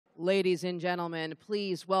Ladies and gentlemen,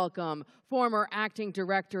 please welcome former Acting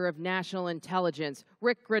Director of National Intelligence,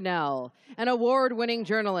 Ric Grenell, and award-winning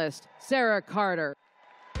journalist, Sara Carter.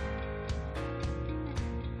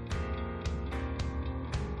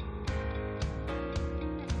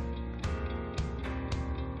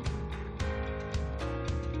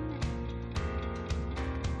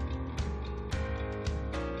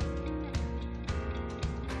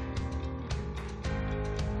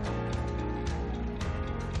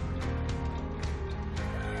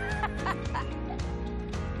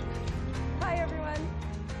 Hi, everyone.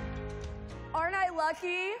 Aren't I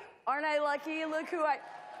lucky? Aren't I lucky? Look who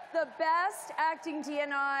the best acting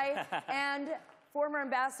DNI and former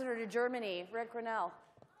ambassador to Germany, Ric Grenell.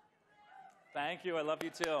 Thank you. I love you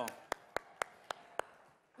too.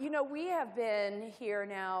 You know, we have been here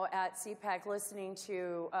now at CPAC listening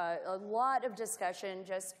to a lot of discussion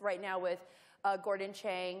just right now with Gordon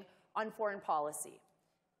Chang on foreign policy.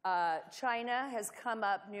 China has come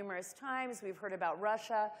up numerous times. We've heard about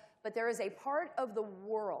Russia, but there is a part of the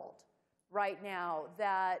world right now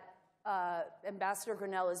that Ambassador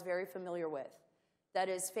Grenell is very familiar with, that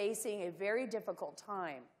is facing a very difficult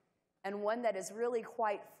time, and one that is really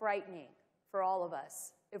quite frightening for all of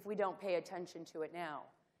us if we don't pay attention to it now.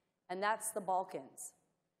 And that's the Balkans.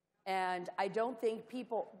 And I don't think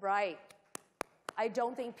people, I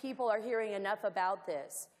don't think people are hearing enough about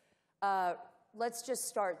this. Let's just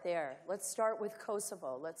start there. Let's start with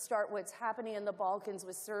Kosovo. Let's start what's happening in the Balkans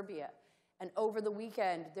with Serbia. And over the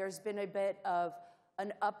weekend, there's been a bit of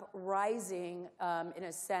an uprising, in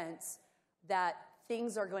a sense, that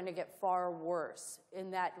things are going to get far worse in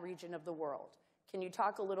that region of the world. Can you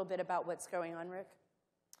talk a little bit about what's going on, Ric?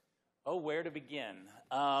 Oh, where to begin?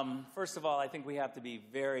 First of all, I think we have to be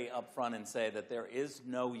very upfront and say that there is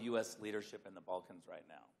no U.S. leadership in the Balkans right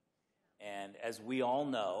now. And as we all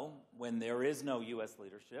know, when there is no U.S.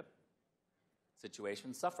 leadership,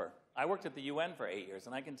 situations suffer. I worked at the UN for 8 years,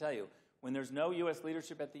 and I can tell you, when there's no U.S.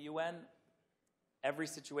 leadership at the UN, every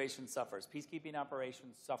situation suffers. Peacekeeping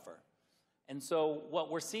operations suffer. And so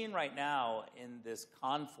what we're seeing right now in this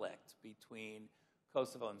conflict between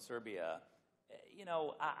Kosovo and Serbia, you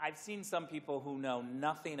know, I've seen some people who know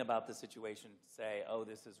nothing about the situation say, oh,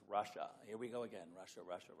 this is Russia. Here we go again, Russia,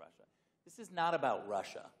 Russia, Russia. This is not about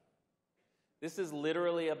Russia. This is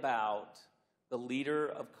literally about the leader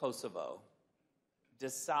of Kosovo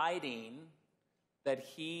deciding that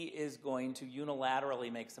he is going to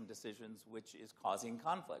unilaterally make some decisions which is causing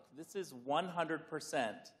conflict. This is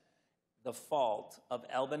 100% the fault of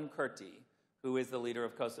Albin Kurti, who is the leader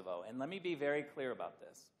of Kosovo. And let me be very clear about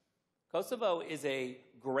this. Kosovo is a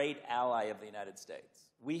great ally of the United States.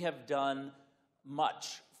 We have done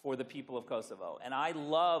much for the people of Kosovo, and I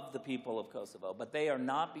love the people of Kosovo, but they are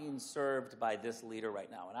not being served by this leader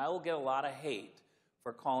right now. And I will get a lot of hate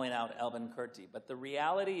for calling out Albin Kurti, but the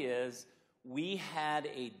reality is we had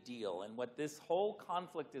a deal, and what this whole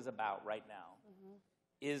conflict is about right now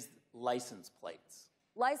is license plates.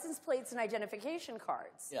 License plates and identification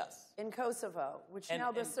cards. Yes. In Kosovo, which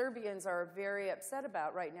now the Serbians are very upset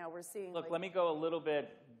about right now. We're seeing. Look, let me go a little bit,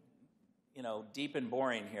 you know, deep and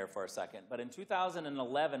boring here for a second. But in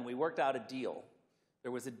 2011, we worked out a deal.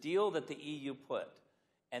 There was a deal that the EU put,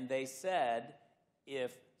 and they said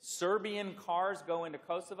if Serbian cars go into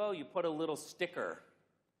Kosovo, you put a little sticker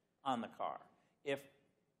on the car. If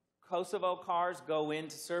Kosovo cars go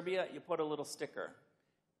into Serbia, you put a little sticker.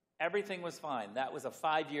 Everything was fine. That was a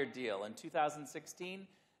 5-year deal. In 2016,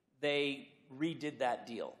 they redid that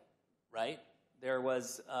deal, right? There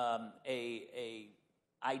was a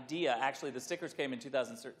idea. Actually, the stickers came in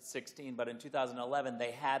 2016, but in 2011,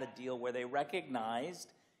 they had a deal where they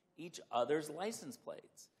recognized each other's license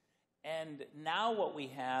plates. And now what we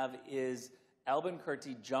have is Albin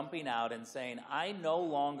Kurti jumping out and saying, I no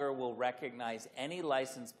longer will recognize any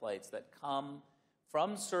license plates that come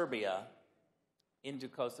from Serbia into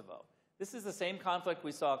Kosovo. This is the same conflict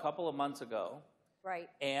we saw a couple of months ago. Right.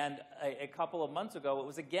 And a couple of months ago, it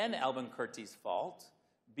was again Albin Kurti's fault,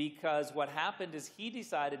 because what happened is he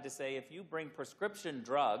decided to say, if you bring prescription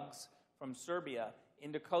drugs from Serbia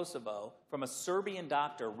into Kosovo, from a Serbian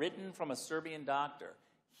doctor, written from a Serbian doctor,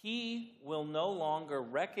 he will no longer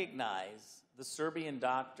recognize the Serbian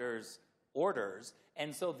doctor's orders,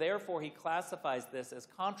 and so therefore he classifies this as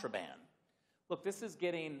contraband. Look, this is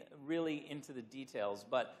getting really into the details,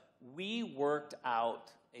 but we worked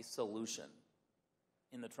out a solution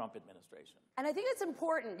in the Trump administration. And I think it's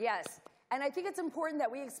important, yes. And I think it's important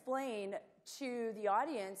that we explain to the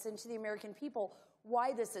audience and to the American people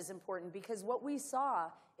why this is important, because what we saw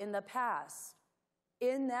in the past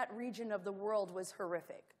in that region of the world was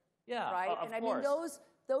horrific. Yeah, right? of and I course. mean,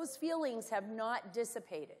 those feelings have not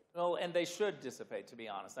dissipated. Well, and they should dissipate, to be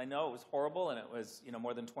honest. I know it was horrible, and it was,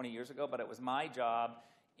 more than 20 years ago, but it was my job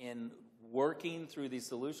in working through these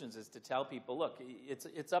solutions is to tell people, look,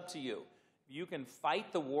 it's up to you. You can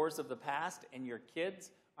fight the wars of the past, and your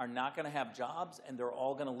kids are not going to have jobs, and they're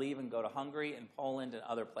all going to leave and go to Hungary and Poland and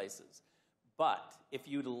other places. But if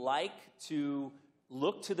you'd like to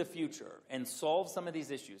look to the future and solve some of these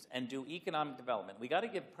issues and do economic development, we got to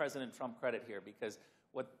give President Trump credit here, because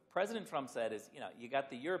what President Trump said is, you got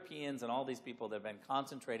the Europeans and all these people that have been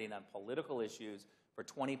concentrating on political issues for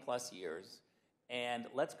 20 plus years, and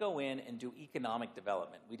let's go in and do economic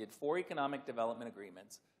development. We did 4 economic development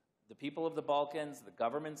agreements. The people of the Balkans, the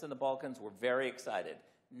governments in the Balkans were very excited.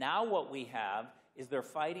 Now what we have is they're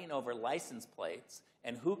fighting over license plates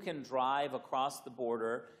and who can drive across the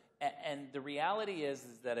border. And the reality is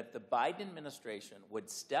that if the Biden administration would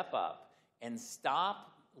step up and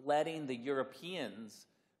stop letting the Europeans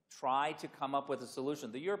try to come up with a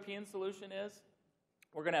solution. The European solution is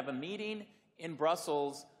we're going to have a meeting in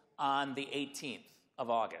Brussels on the 18th of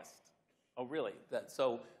August. Oh, really?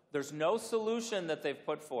 So there's no solution that they've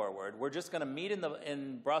put forward. We're just going to meet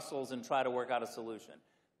in Brussels and try to work out a solution.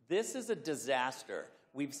 This is a disaster.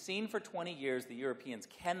 We've seen for 20 years the Europeans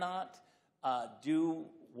cannot do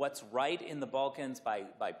what's right in the Balkans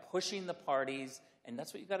by pushing the parties, and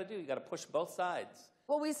that's what you got to do. You got to push both sides.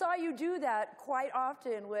 Well, we saw you do that quite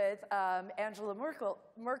often with Angela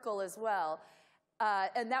Merkel as well,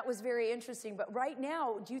 and that was very interesting. But right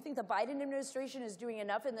now, do you think the Biden administration is doing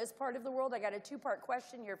enough in this part of the world? I got a 2-part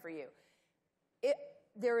question here for you.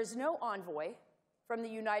 There is no envoy from the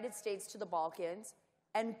United States to the Balkans,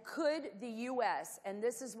 and could the U.S., and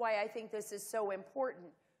this is why I think this is so important,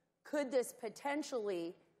 could this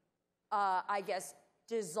potentially,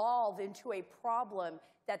 dissolve into a problem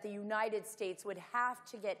that the United States would have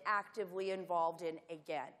to get actively involved in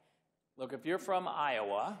again? Look, if you're from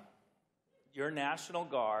Iowa, your National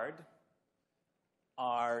Guard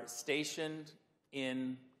are stationed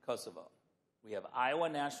in Kosovo. We have Iowa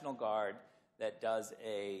National Guard that does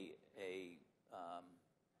a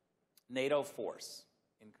NATO force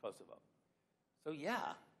in Kosovo. So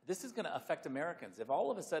yeah, this is going to affect Americans. If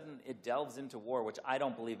all of a sudden it delves into war, which I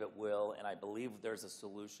don't believe it will, and I believe there's a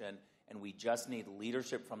solution, and we just need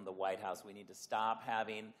leadership from the White House. We need to stop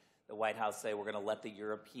having the White House say we're going to let the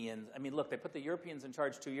Europeans. I mean, look, they put the Europeans in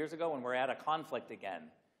charge 2 years ago, and we're at a conflict again.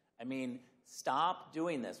 I mean, stop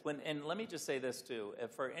doing this. And let me just say this, too.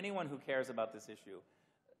 For anyone who cares about this issue,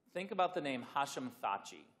 think about the name Hashim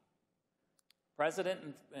Thaçi.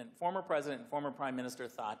 Former President and former Prime Minister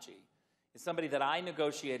Thaçi is somebody that I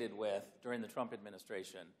negotiated with during the Trump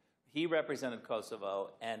administration. He represented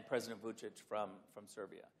Kosovo, and President Vučić from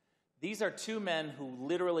Serbia. These are 2 men who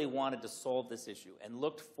literally wanted to solve this issue and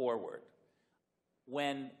looked forward.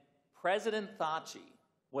 When President Thaçi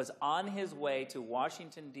was on his way to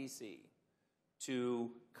Washington, D.C. to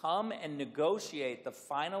come and negotiate the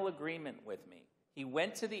final agreement with me, he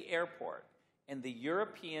went to the airport, and the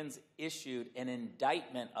Europeans issued an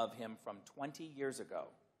indictment of him from 20 years ago.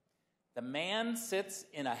 The man sits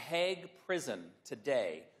in a Hague prison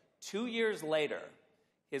today, 2 years later.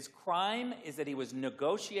 His crime is that he was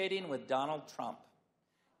negotiating with Donald Trump.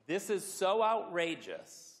 This is so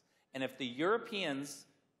outrageous. And if the Europeans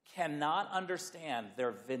cannot understand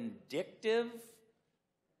their vindictive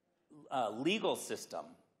legal system,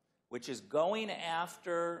 which is going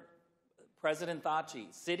after President Thaçi,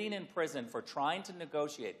 sitting in prison for trying to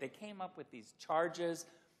negotiate, they came up with these charges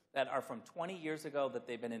that are from 20 years ago that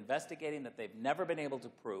they've been investigating, that they've never been able to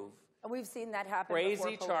prove. And we've seen that happen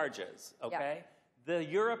Crazy charges, okay? Yeah. The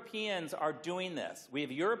Europeans are doing this. We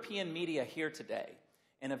have European media here today.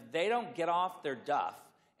 And if they don't get off their duff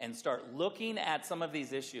and start looking at some of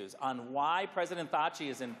these issues on why President Thaçi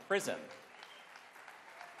is in prison,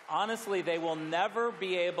 honestly, they will never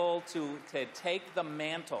be able to take the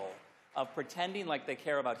mantle of pretending like they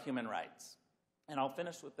care about human rights. And I'll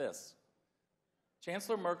finish with this.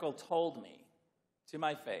 Chancellor Merkel told me to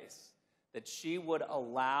my face that she would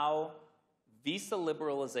allow visa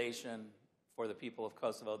liberalization for the people of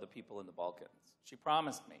Kosovo, the people in the Balkans. She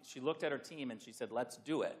promised me. She looked at her team and she said, let's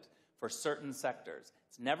do it for certain sectors.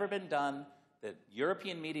 It's never been done. The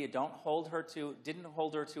European media didn't hold her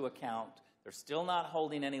to account. They're still not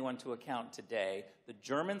holding anyone to account today. The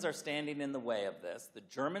Germans are standing in the way of this. The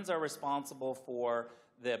Germans are responsible for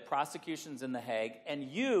the prosecutions in The Hague, and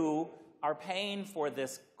you are paying for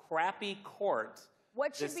this crappy court.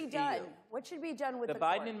 What should be done? What should be done with the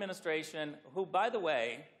Biden administration, who, by the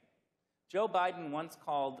way, Joe Biden once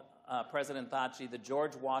called President Thaçi the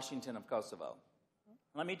George Washington of Kosovo.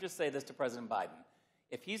 Let me just say this to President Biden.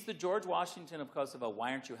 If he's the George Washington of Kosovo,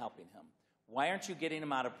 why aren't you helping him? Why aren't you getting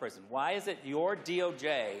him out of prison? Why is it your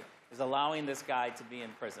DOJ is allowing this guy to be in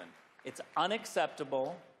prison? It's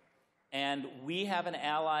unacceptable, and we have an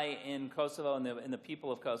ally in Kosovo and the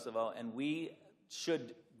people of Kosovo, and we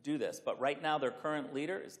should do this. But right now, their current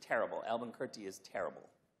leader is terrible. Albin Kurti is terrible.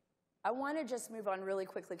 I want to just move on really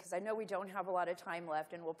quickly because I know we don't have a lot of time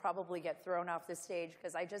left and we'll probably get thrown off the stage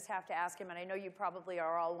because I just have to ask him, and I know you probably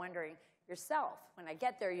are all wondering yourself. When I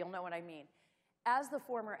get there, you'll know what I mean. As the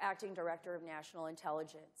former acting director of national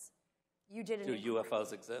intelligence, you did an... Do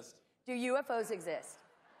UFOs exist? Do UFOs exist?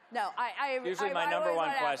 No, Usually my number one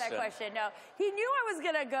question. That question. No, he knew I was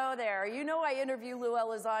going to go there. You know I interview Lou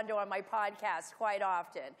Elizondo on my podcast quite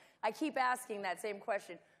often. I keep asking that same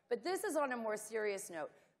question. But this is on a more serious note.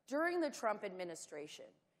 During the Trump administration,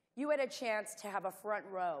 you had a chance to have a front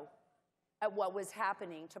row at what was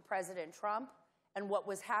happening to President Trump and what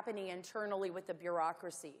was happening internally with the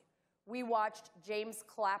bureaucracy. We watched James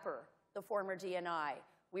Clapper, the former DNI.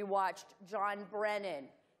 We watched John Brennan,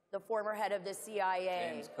 the former head of the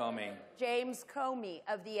CIA. James Comey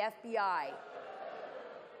of the FBI.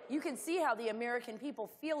 You can see how the American people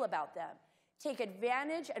feel about them. Take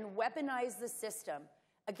advantage and weaponize the system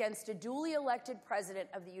against a duly elected president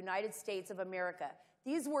of the United States of America.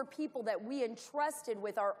 These were people that we entrusted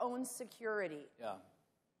with our own security. Yeah.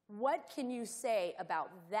 What can you say about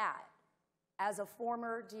that as a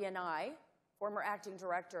former DNI, former acting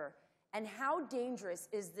director, and how dangerous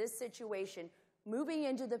is this situation moving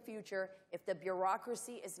into the future if the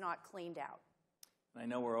bureaucracy is not cleaned out? I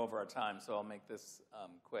know we're over our time, so I'll make this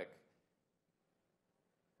quick.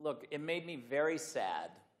 Look, it made me very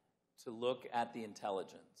sad to look at the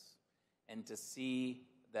intelligence and to see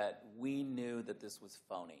that we knew that this was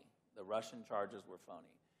phony. The Russian charges were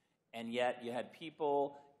phony. And yet you had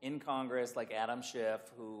people in Congress like Adam Schiff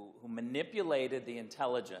who manipulated the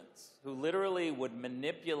intelligence, who literally would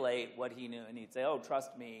manipulate what he knew, and he'd say, oh,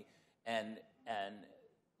 trust me, and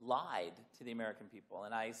lied to the American people.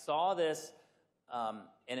 And I saw this,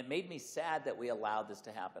 and it made me sad that we allowed this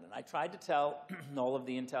to happen. And I tried to tell all of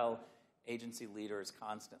the intel agency leaders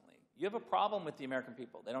constantly, you have a problem with the American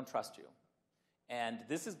people. They don't trust you. And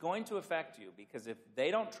this is going to affect you, because if they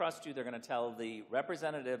don't trust you, they're going to tell the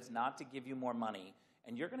representatives not to give you more money,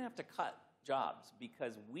 and you're going to have to cut jobs,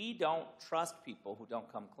 because we don't trust people who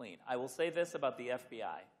don't come clean. I will say this about the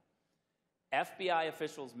FBI. FBI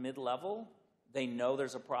officials mid-level, they know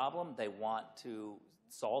there's a problem. They want to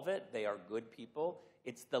solve it. They are good people.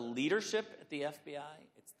 It's the leadership at the FBI.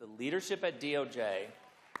 It's the leadership at DOJ.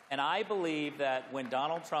 And I believe that when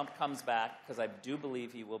Donald Trump comes back, because I do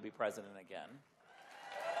believe he will be president again,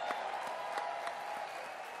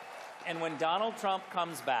 and when Donald Trump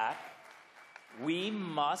comes back, we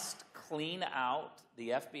must clean out the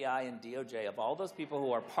FBI and DOJ of all those people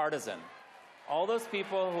who are partisan. All those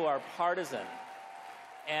people who are partisan.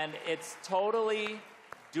 And it's totally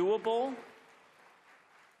doable.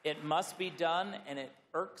 It must be done, and it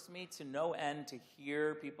irks me to no end to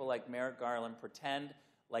hear people like Merrick Garland pretend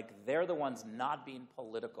like they're the ones not being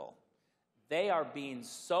political. They are being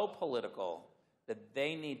so political that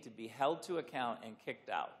they need to be held to account and kicked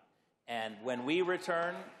out. And when we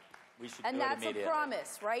return, we should do it immediately. And that's a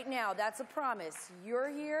promise right now. That's a promise. You're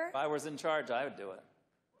here. If I was in charge, I would do it.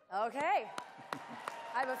 Okay.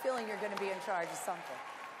 I have a feeling you're going to be in charge of something.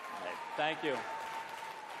 Right. Thank you.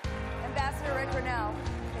 Ambassador Ric Grenell.